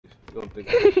You don't think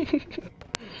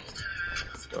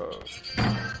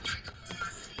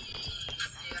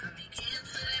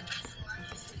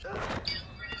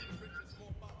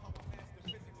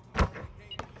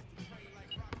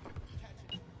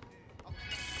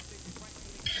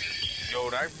Yo,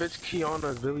 that bitch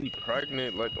Kiana's really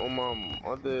pregnant, like on my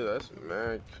mother. That's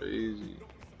mad crazy.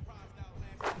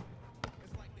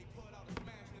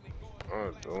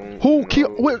 I don't Who?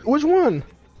 know. Which one?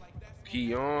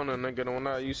 Kiana, nigga, the one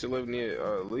I used to live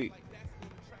near Leak.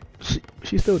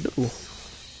 She still do.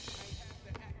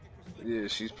 Yeah,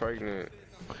 she's pregnant.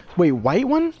 Wait, white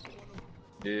one?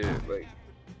 Yeah, like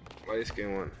light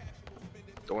skin one.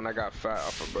 The one I got fat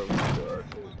off her brother.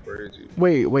 It was crazy.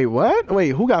 Wait, what? Wait,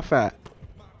 who got fat?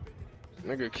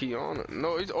 Nigga, Kiana.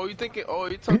 No, you thinking? Oh,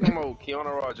 you talking about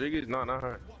Kiana Rodriguez? No, not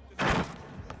her.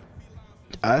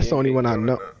 That's the only one I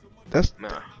know. That's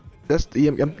the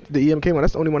EMK one.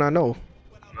 That's the only one I know.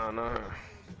 Nah, not her.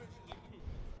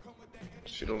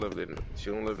 She don't live there. She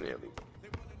don't live near me.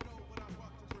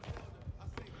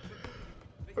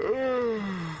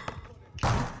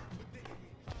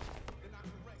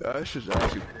 That shit's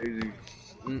actually crazy.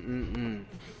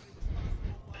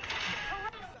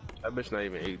 That bitch not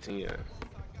even 18 yet.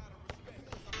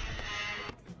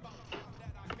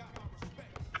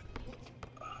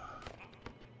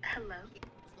 Hello.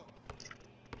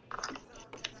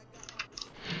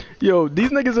 Yo, these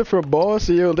niggas are from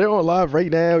Boston. Yo, they're on live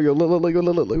right now. Yo, look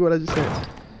what I just said.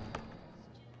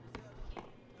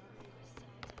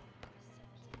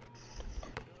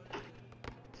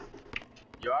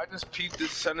 Yo, I just peeped this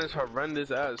sentence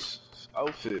horrendous ass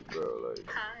outfit, bro. Like,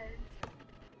 Hi.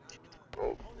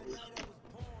 oh.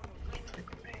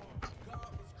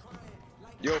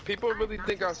 Yo, people really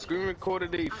think I screen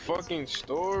recorded a fucking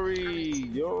story,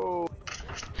 yo.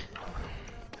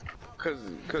 Cause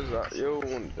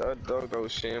when that dog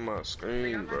was sharing my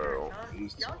screen, bro. Y'all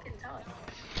can talk.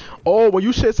 Oh, well,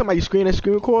 you said somebody screen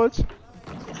records?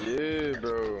 Yeah,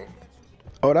 bro.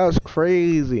 Oh, that was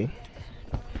crazy.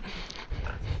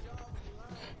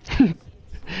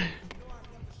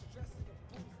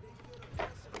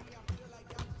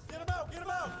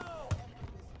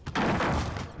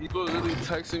 People really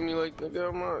texting me like, nigga,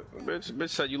 I'm not, bitch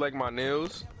said you like my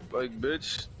nails? Like,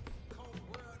 bitch.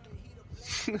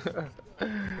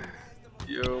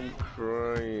 Yo, I'm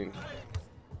crying.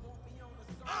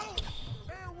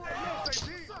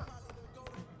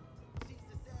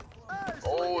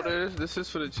 Oh, this is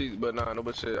for the cheese, but nah, no,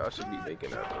 but shit, I should be making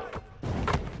that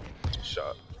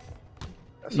shot.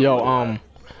 Yo,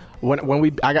 when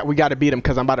we gotta beat him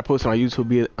because I'm about to post it on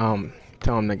YouTube.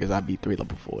 Tell them niggas I beat 3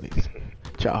 level 40s.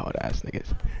 Child ass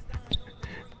niggas.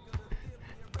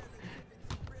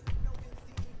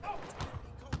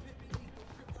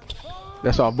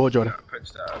 That's all, boy, Jordan.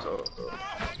 Let's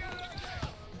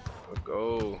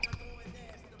go.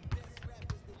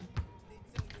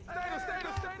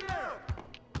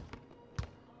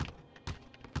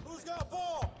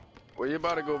 Well, you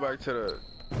about to go back to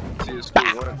the school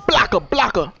one.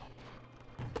 Blocker.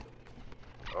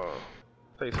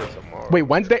 They said tomorrow. Wait,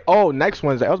 Wednesday? Oh, next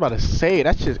Wednesday. I was about to say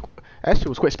that shit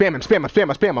was quick. Spam him. I was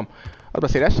about to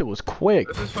say that shit was quick.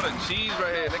 This is for the cheese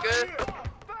right here, nigga.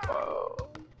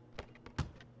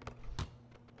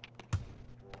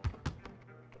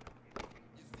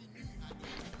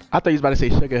 I thought he was about to say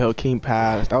Sugar Hill King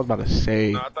passed. I was about to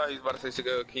say. No, I thought he was about to say Sugar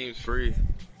Hill King's free.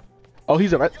 Oh, he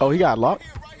got locked?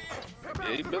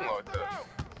 Yeah, he been locked up.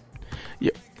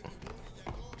 Yeah.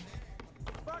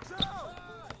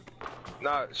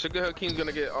 Nah, Sugar Hill King's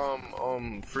gonna get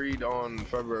freed on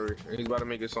February, and he's about to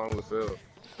make a song with Phil.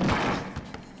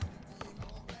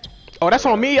 Oh, that's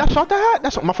on me. I shot that.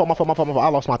 That's my fault. I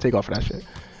lost my takeoff for that shit.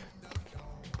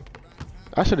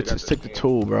 I should have just took the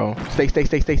tool, bro. Stay. Yeah,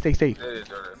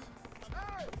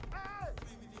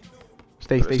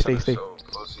 Stay. So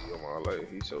pussy on my life.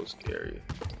 He's so scary.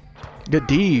 Good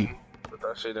D. Put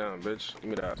that shit down, bitch. Give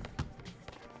me that.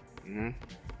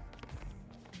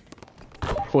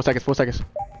 4 seconds. This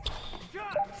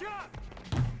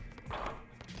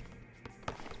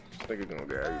nigga gonna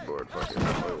get every board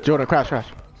fucking. Jordan, crash.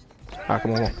 Alright,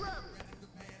 come on.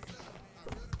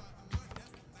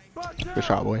 Good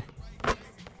shot, boy.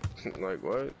 Like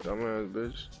what? Dumbass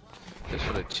bitch. This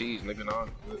for the cheese, nigga. Nah.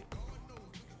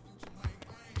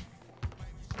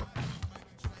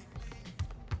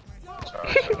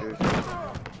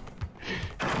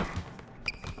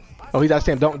 Oh, he's out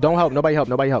of Don't help. Nobody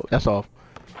help. That's all.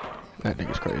 That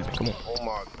nigga's crazy. Come on. Oh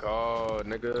my god,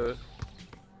 nigga.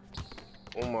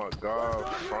 Oh my god.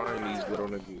 Find these little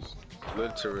niggas.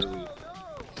 Literally.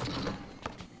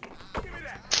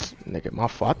 Nigga, my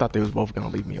fault. I thought they was both gonna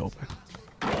leave me open.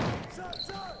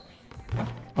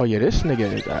 Oh yeah, this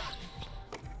nigga is that.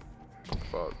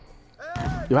 Fuck.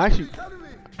 Yo, actually.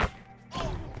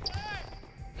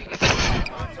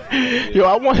 Yo,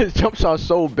 I want his jump shot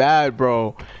so bad,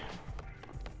 bro.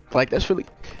 Like that's really.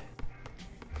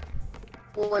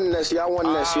 Won this, y'all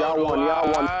won this, y'all won,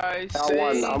 y'all won, y'all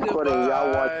won, I'm quitting,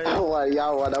 y'all won,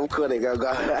 y'all won, I'm quitting,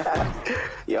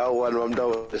 y'all won, I'm done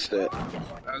with this shit.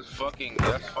 That's fucking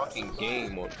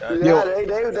game on that. Yeah,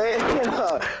 they,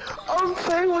 I'm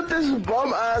playing with this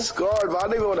bum ass guard, but I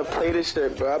don't even want to play this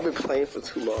shit, bro. I've been playing for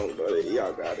too long, bro.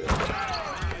 Y'all got it.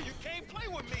 You can't play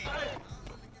with me.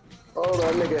 Hold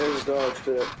on, nigga, his dog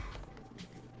shit.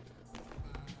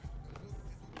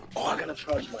 Oh, I gotta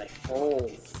charge my phone.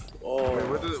 Oh, Wait,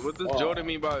 what does Jordan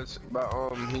mean by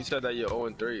he said that you're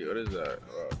 0-3? What is that?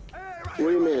 What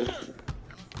do you mean?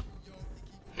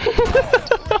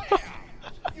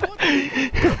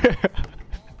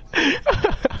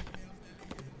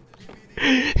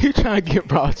 You trying to get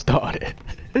Bro started?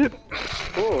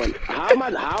 Hold on. How am I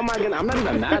gonna? I'm not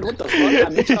even mad. What the fuck? I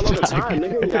beat y'all all the time,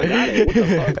 nigga. I got it. What the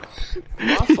fuck?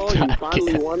 My fault. You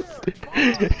finally won.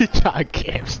 You trying to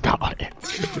get him started?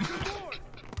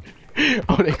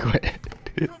 Oh, they quit.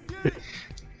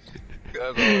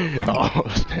 Oh,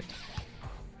 shit.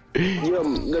 Yo,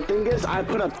 the thing is, I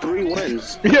put up 3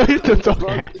 wins. Yo, he's just talking.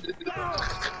 I'm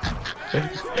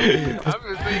just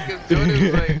thinking Jordan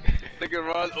was like, nigga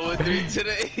Ron 0-3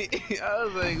 today. I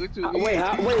was like, what you mean?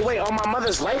 Wait, on my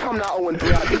mother's life, I'm not 0-3.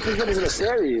 I think this nigga's in a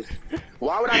series.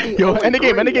 Why would I be? Yo, end the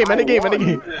game.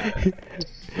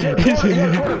 Yo,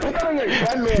 Jordan, put that on your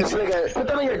dead man's, nigga. Put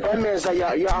that on your dead man's that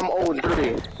I'm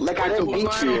 0-3. Like I didn't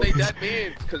beat you. They that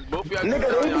man, cause both of y'all. Nigga,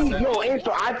 they beat,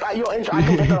 Angel, I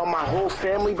can put that on my whole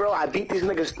family, bro. I beat these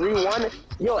niggas 3-1.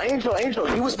 Yo, Angel,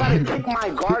 he was about to kick my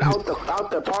guard out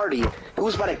the party. He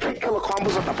was about to kick killer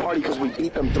combos at the party because we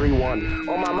beat them 3-1.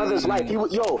 On my mother's life, Angel,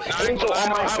 on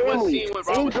my family.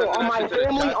 Angel, on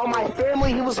my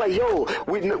family, he was like, yo,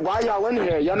 why y'all in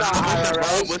here? Y'all not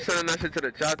IRL. What's sending that shit to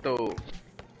the chat though?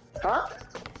 Huh?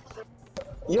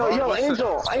 Yo,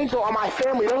 Angel, on my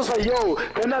family, they was like, yo,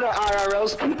 they're not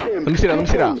IRLs, keep him. Let me see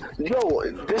that. Yo,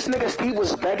 this nigga Steve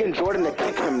was begging Jordan to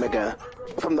kick him, nigga,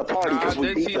 from the party, because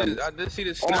we beat them. I did see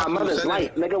this. On my mother's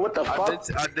life, nigga, what the fuck? I did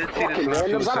see fucking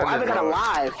randoms, I don't even gotta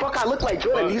lie. Fuck, I look like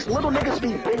Jordan. These little niggas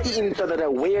be beating each other,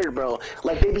 they're weird, bro.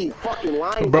 Like, they be fucking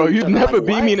lying. Bro, you never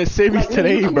beat me in a series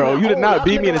today, bro. You did not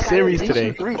beat me in a series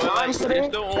today. 3 times today?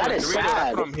 That is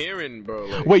sad. I'm hearing,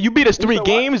 bro. Wait, you beat us 3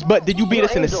 games, but did you beat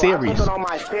us in a series? On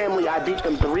my family, I beat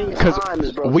them 3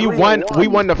 times, bro. We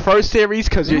won the first series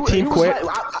because your team quit.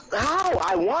 How?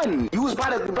 I won. You was about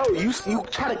to, bro. You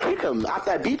tried to kick him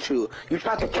after I beat you. You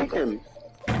tried to kick him.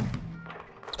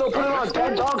 So put it on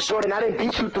dead dogs, Jordan. I didn't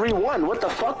beat you 3-1. What the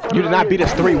fuck? You did not beat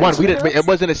us 3-1. It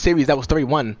wasn't a series. That was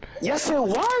 3-1. Yes, it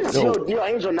was. No. Yo,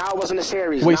 Angel. Now it wasn't a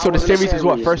series. Wait, so the series is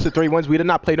what? First to 3 wins. We did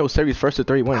not play no series. First to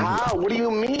 3 wins. How? What do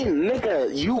you mean,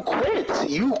 nigga? You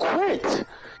quit.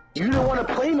 You didn't want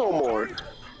to play no more.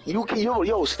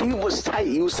 Yo, Steve was tight.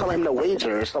 You was telling him to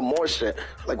wager or some more shit.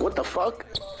 Like, what the fuck?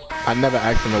 I never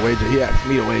asked him to wager. He asked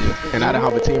me to wager, and I don't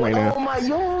have a team right now. Oh my,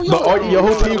 But your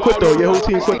whole team quit though. Your whole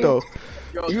team quit though.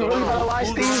 Yo, you really about to lie,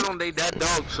 Steve? They that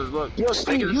dog, so look. Yo,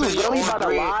 Steve, you really about to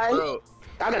lie?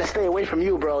 I gotta stay away from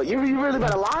you, bro. You really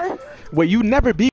about to lie? Wait, you never beat